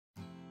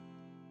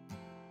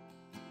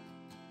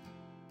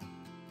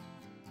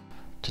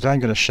Today I'm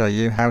going to show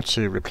you how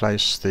to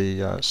replace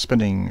the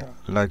spinning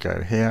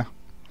logo here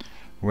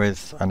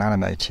with an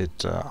animated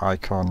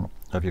icon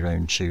of your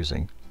own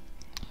choosing.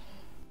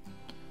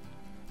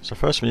 So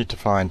first we need to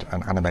find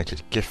an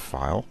animated GIF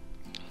file.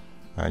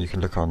 You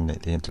can look on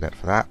the internet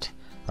for that,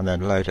 and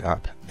then load it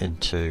up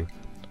into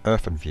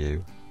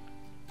OpenView.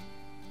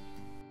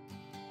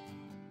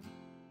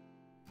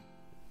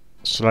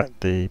 Select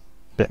the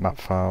bitmap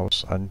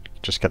files and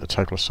just get the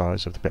total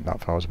size of the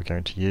bitmap files we're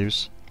going to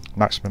use.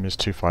 Maximum is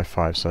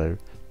 255, so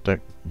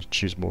don't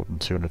choose more than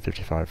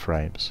 255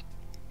 frames.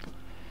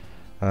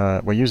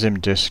 We'll use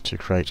imdisk to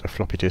create a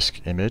floppy disk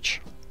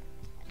image.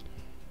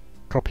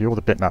 Copy all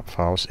the bitmap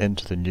files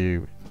into the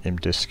new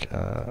imdisk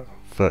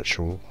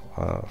virtual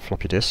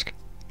floppy disk.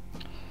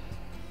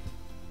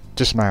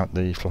 Dismount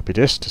the floppy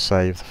disk to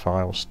save the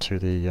files to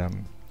the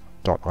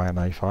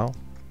 .ima file,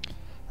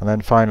 and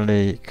then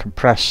finally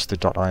compress the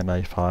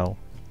 .ima file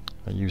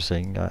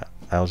using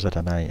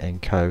LZMA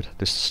encode.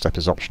 This step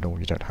is optional,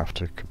 you don't have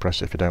to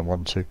compress it if you don't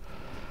want to.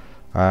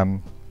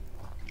 And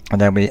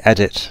then we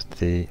edit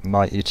the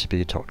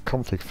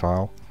my.E2B.config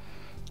file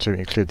to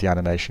include the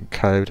animation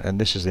code, and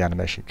this is the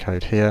animation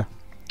code here.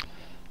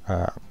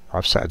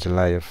 I've set a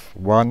delay of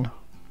 1,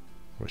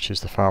 which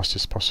is the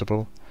fastest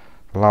possible.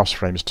 The last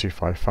frame is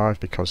 255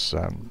 because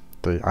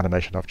the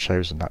animation I've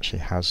chosen actually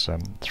has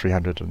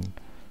 300 and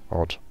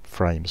odd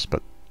frames,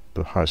 but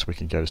the highest we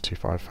can go is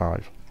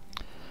 255.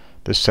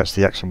 This sets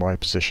the X and Y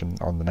position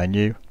on the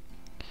menu.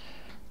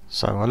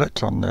 So I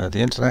looked on the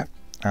internet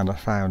and I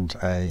found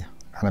a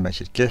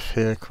animated GIF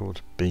here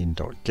called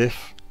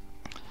bean.gif,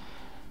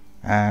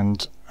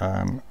 and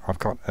I've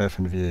got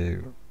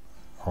OpenView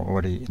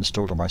already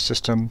installed on my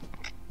system,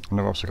 and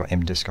I've also got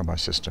imdisk on my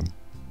system.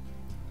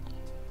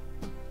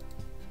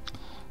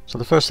 So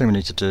the first thing we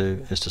need to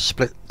do is to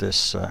split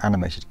this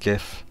animated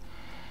GIF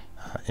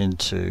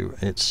into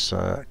its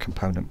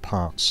component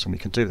parts, and we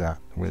can do that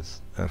with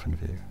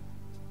OpenView.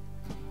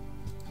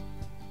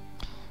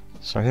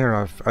 So here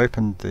I've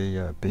opened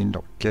the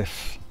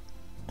bean.gif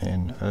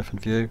in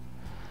OpenView,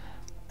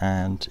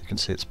 and you can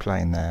see it's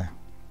playing there.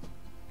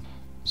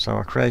 So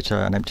I'll create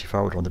an empty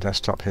folder on the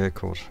desktop here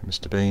called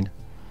Mr. Bean,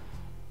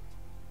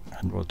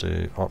 and we'll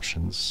do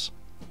options,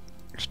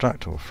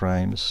 extract all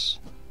frames,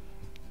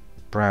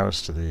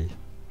 browse to the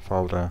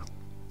folder,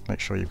 make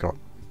sure you've got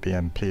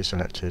BMP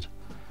selected,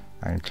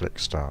 and click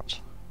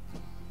start.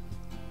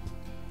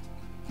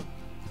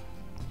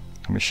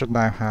 And we should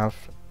now have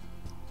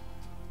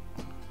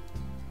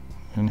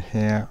in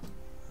here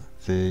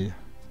the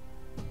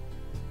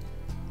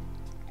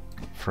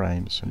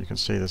frames, and you can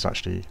see there's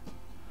actually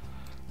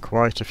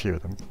quite a few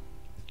of them,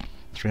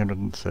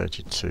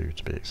 332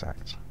 to be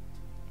exact.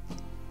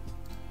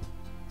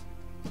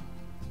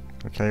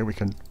 Okay, we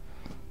can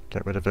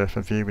get rid of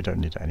OpenView, we don't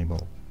need it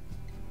anymore.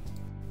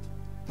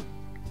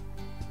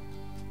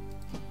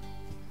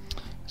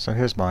 So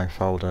here's my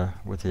folder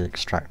with the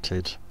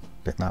extracted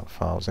bitmap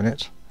files in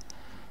it.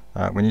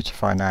 We need to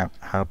find out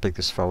how big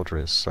this folder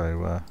is,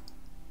 so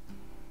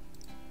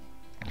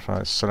if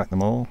I select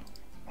them all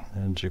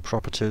and do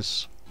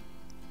properties,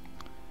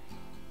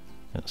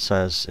 it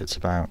says it's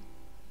about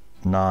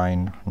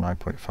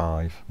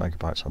 9.5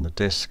 megabytes on the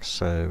disk,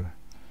 so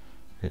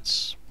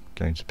it's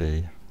going to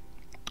be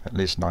at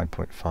least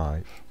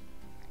 9.5.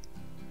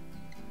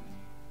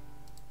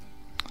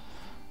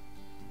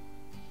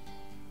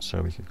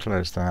 So we can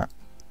close that.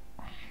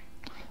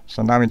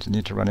 So now we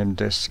need to run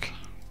imdisk,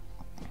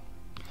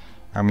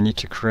 and we need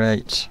to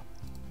create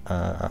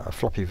a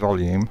floppy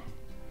volume.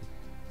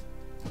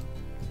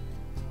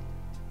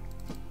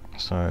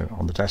 So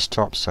on the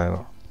desktop,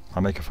 so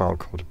I'll make a file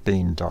called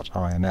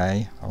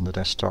bean.ima on the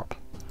desktop,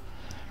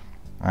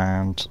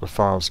 and the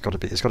file's got to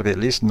be at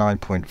least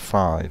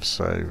 9.5.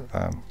 So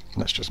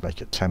let's just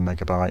make it 10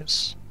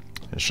 megabytes.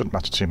 It shouldn't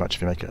matter too much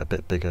if you make it a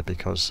bit bigger,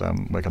 because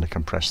we're going to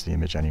compress the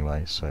image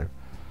anyway. So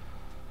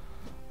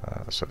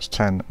it's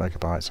 10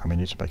 megabytes, and we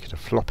need to make it a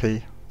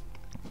floppy,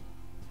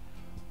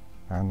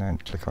 and then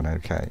click on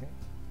OK.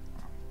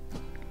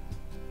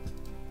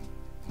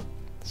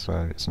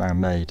 So it's now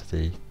made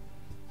the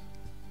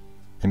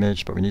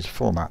image, but we need to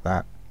format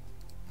that.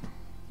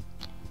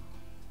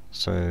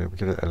 So we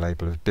give it a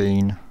label of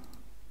bean,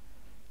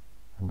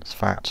 and it's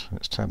fat, and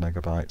it's 10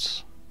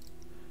 megabytes.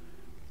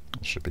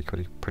 It should be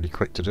pretty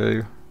quick to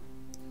do.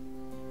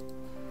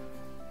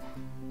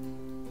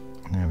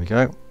 There we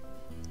go.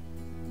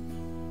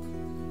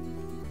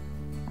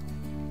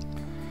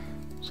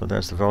 So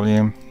there's the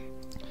volume.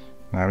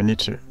 Now we need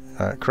to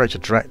create a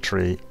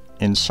directory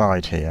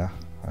inside here.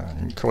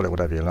 You can call it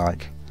whatever you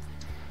like.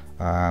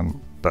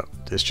 But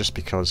it's just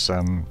because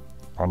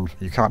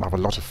you can't have a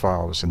lot of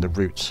files in the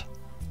root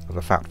of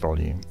a fat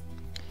volume.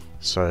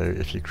 So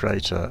if you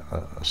create a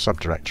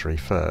subdirectory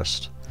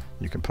first,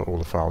 you can put all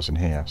the files in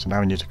here. So now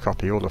we need to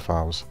copy all the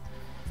files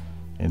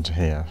into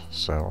here.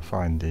 So I'll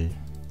find the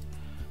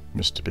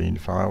Mr. Bean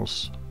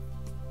files,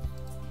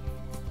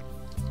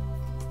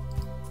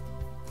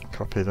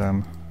 copy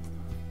them,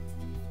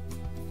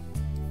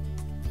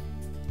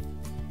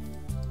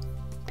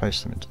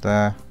 paste them into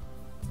there,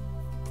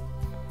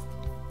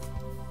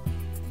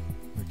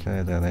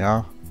 Okay, there they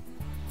are.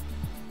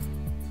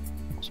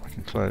 So I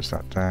can close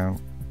that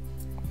down.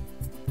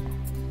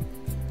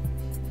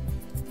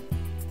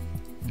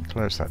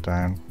 Close that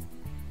down.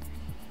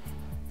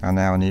 And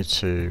now I need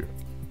to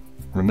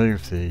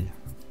remove the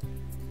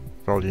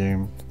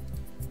volume.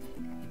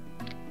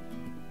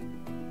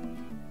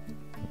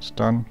 It's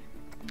done.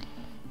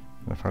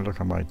 And if I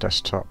look on my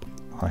desktop,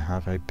 I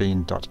have a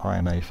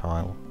bean.ima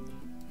file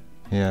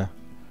here.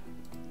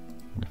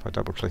 And if I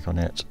double click on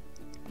it,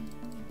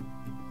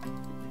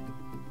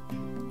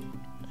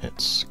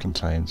 it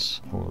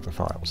contains all of the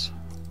files.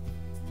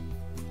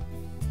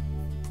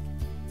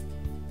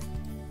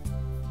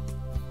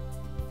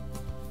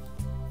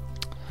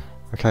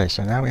 Okay,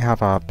 so now we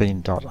have our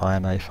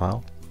bean.ima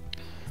file,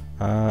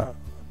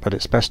 but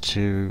it's best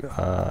to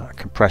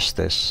compress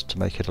this to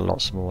make it a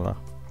lot smaller.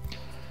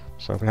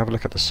 So if we have a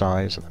look at the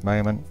size at the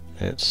moment,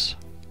 it's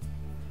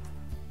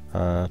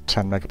 10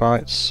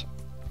 megabytes,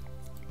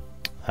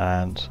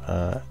 and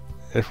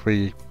if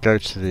we go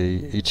to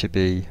the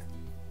E2B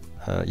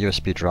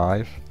USB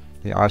drive,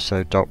 the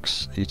ISO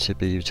docs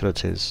E2B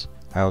Utilities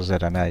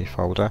LZMA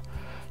folder,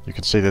 you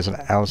can see there's an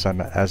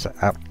LZMA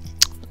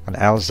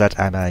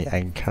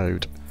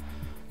encode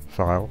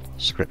file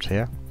script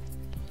here.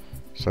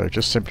 So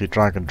just simply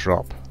drag and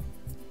drop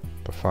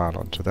the file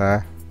onto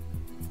there.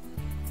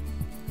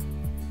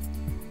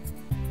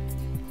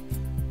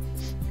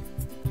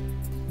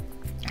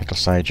 It'll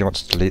say, do you want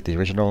to delete the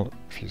original?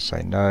 If you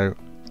say no,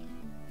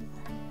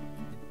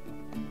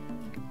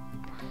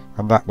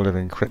 and that will have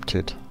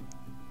encrypted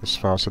this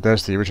file. So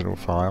there's the original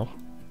file.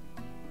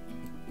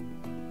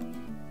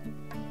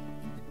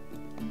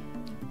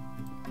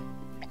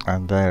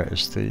 And there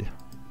is the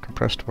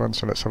compressed one.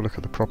 So let's have a look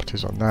at the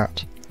properties on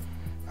that.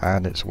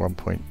 And it's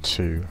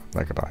 1.2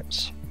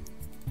 megabytes.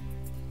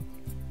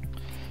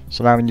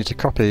 So now we need to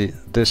copy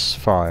this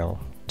file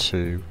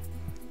to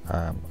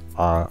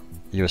our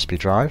USB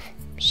drive.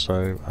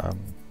 So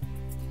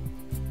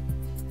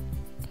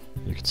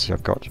you can see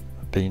I've got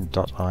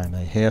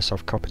bean.ima here, so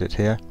I've copied it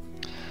here.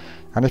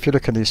 And if you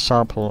look in the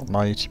sample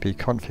my2b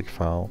config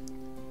file,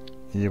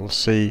 you will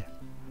see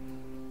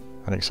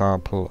an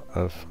example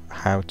of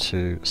how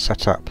to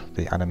set up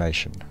the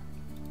animation.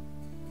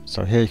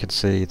 So here you can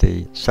see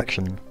the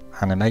section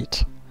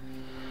animate,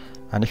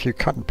 and if you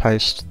cut and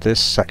paste this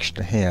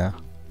section here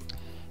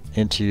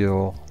into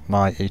your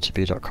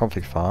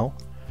my2b.config file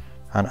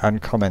and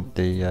uncomment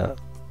the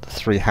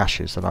 3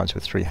 hashes, the lines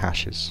with 3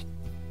 hashes,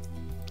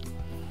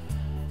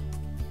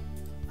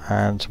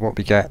 and what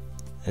we get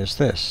is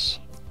this.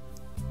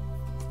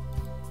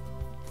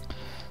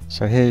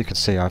 So here you can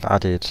see I've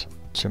added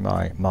to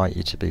my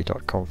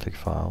E2B.config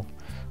file,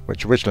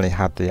 which originally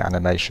had the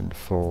animation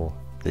for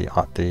the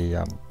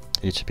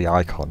E2B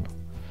icon,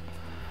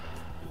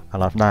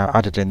 and I've now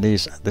added in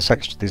these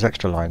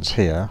extra lines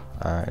here.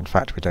 In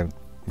fact,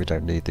 we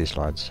don't need these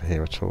lines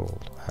here at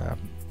all. They're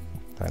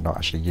not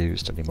actually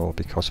used anymore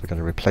because we're going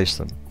to replace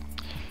them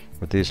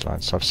with these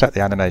lines. So I've set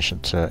the animation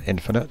to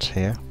infinite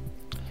here.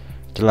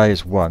 Delay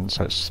is 1,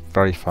 so it's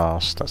very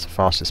fast. That's the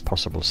fastest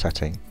possible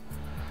setting.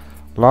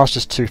 Last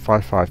is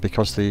 255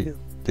 because the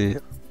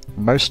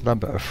most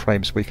number of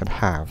frames we can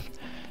have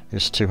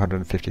is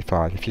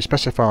 255. If you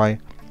specify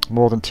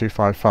more than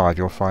 255,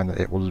 you'll find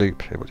that it will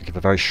loop. It will give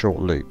a very short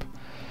loop.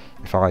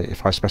 If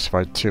I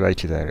specified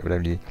 280 there, it would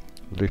only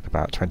loop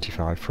about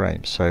 25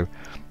 frames. So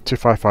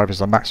 255 is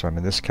the maximum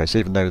in this case,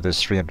 even though there's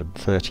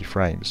 330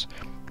 frames.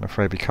 I'm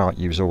afraid we can't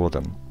use all of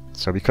them.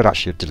 So we could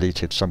actually have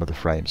deleted some of the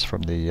frames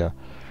from the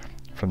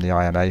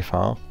IMA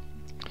file.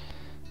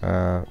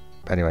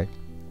 Anyway,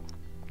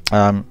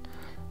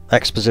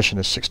 X position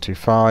is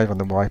 625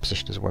 and the Y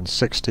position is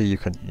 160. You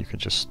can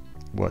just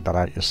work that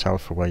out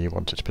yourself for where you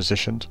want it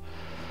positioned.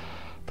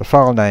 The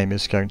file name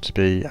is going to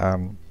be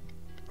on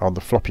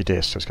the floppy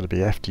disk, so it's going to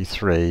be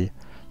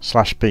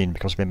fd3/bean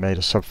because we made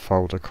a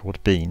subfolder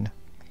called bean,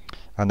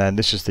 and then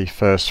this is the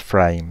first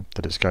frame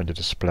that it's going to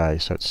display,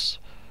 so it's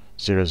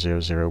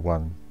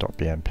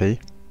 0001.bmp.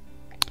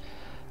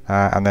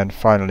 And then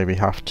finally we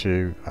have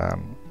to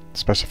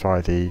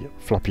specify the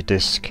floppy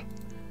disk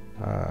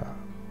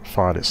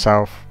file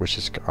itself, which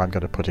is I'm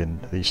going to put in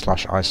the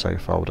 /iso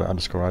folder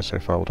 _iso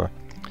folder,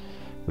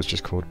 which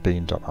is called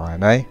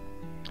bean.ima.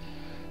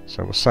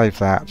 So we'll save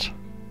that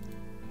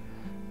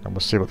and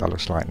we'll see what that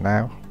looks like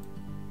now.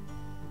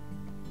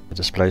 It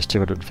displays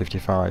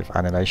 255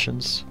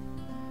 animations,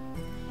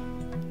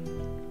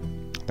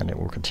 then it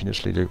will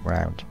continuously loop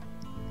round.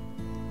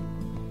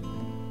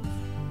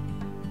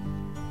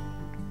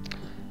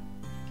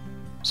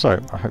 So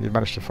I hope you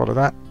managed to follow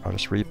that. I'll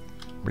just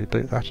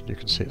reboot that and you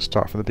can see it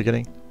start from the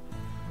beginning.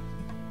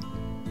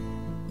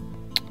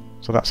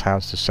 So that's how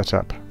to set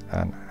up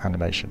an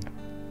animation.